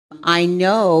I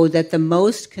know that the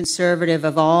most conservative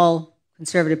of all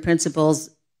conservative principles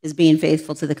is being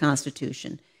faithful to the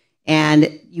Constitution.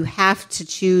 And you have to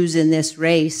choose in this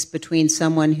race between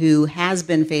someone who has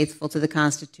been faithful to the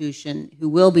Constitution, who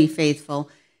will be faithful,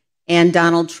 and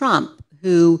Donald Trump,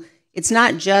 who it's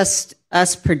not just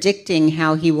us predicting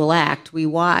how he will act. We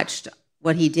watched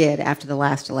what he did after the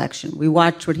last election. We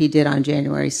watched what he did on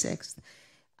January 6th.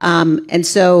 And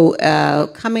so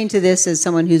coming to this as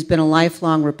someone who's been a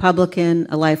lifelong Republican,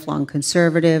 a lifelong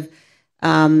conservative,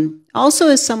 also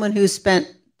as someone who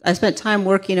I spent time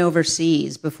working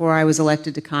overseas before I was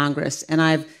elected to Congress, and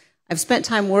I've spent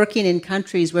time working in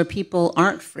countries where people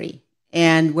aren't free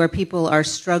and where people are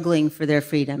struggling for their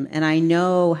freedom. And I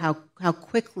know how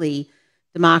quickly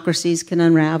democracies can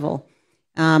unravel.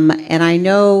 And I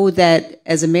know that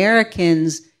as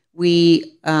Americans,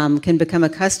 we can become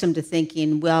accustomed to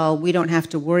thinking, well, we don't have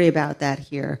to worry about that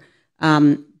here.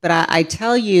 But I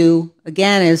tell you,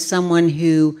 again, as someone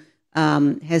who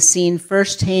has seen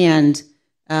firsthand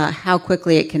how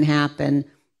quickly it can happen,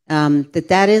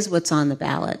 that is what's on the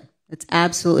ballot. It's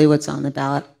absolutely what's on the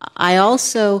ballot. I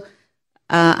also,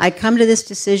 I come to this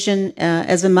decision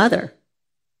as a mother.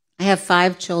 I have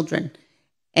 5 children.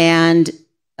 And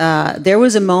there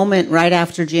was a moment right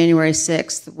after January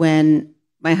 6th when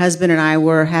my husband and I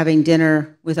were having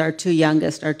dinner with our 2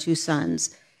 youngest, our 2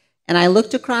 sons. And I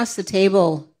looked across the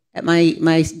table at my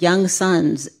young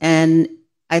sons, and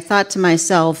I thought to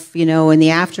myself, you know, in the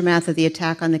aftermath of the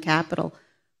attack on the Capitol,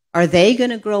 are they going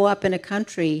to grow up in a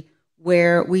country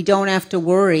where we don't have to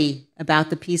worry about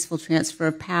the peaceful transfer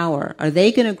of power? Are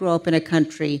they going to grow up in a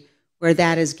country where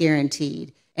that is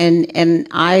guaranteed? And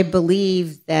I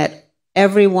believe that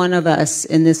every one of us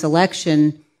in this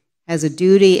election has a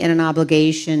duty and an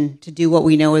obligation to do what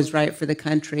we know is right for the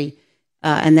country,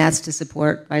 and that's to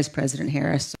support Vice President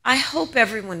Harris. I hope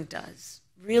everyone does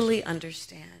really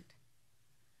understand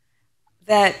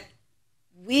that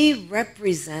we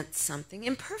represent something,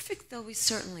 imperfect though we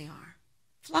certainly are,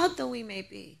 flawed though we may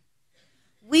be.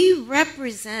 We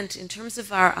represent, in terms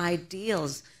of our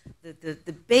ideals,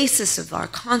 the basis of our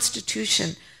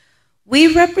Constitution,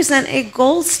 we represent a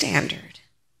gold standard.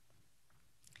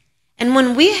 And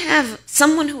when we have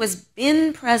someone who has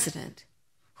been president,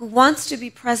 who wants to be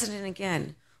president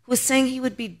again, who is saying he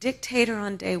would be dictator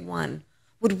on day one,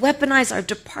 would weaponize our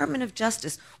Department of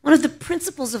Justice, one of the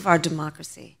principles of our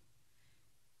democracy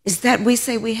is that we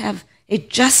say we have a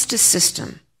justice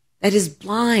system that is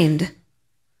blind,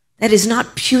 that is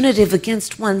not punitive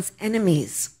against one's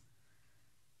enemies.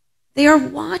 They are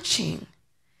watching.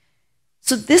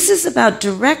 So this is about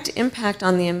direct impact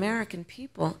on the American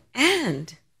people,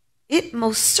 and it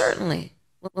most certainly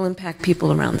will impact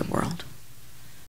people around the world.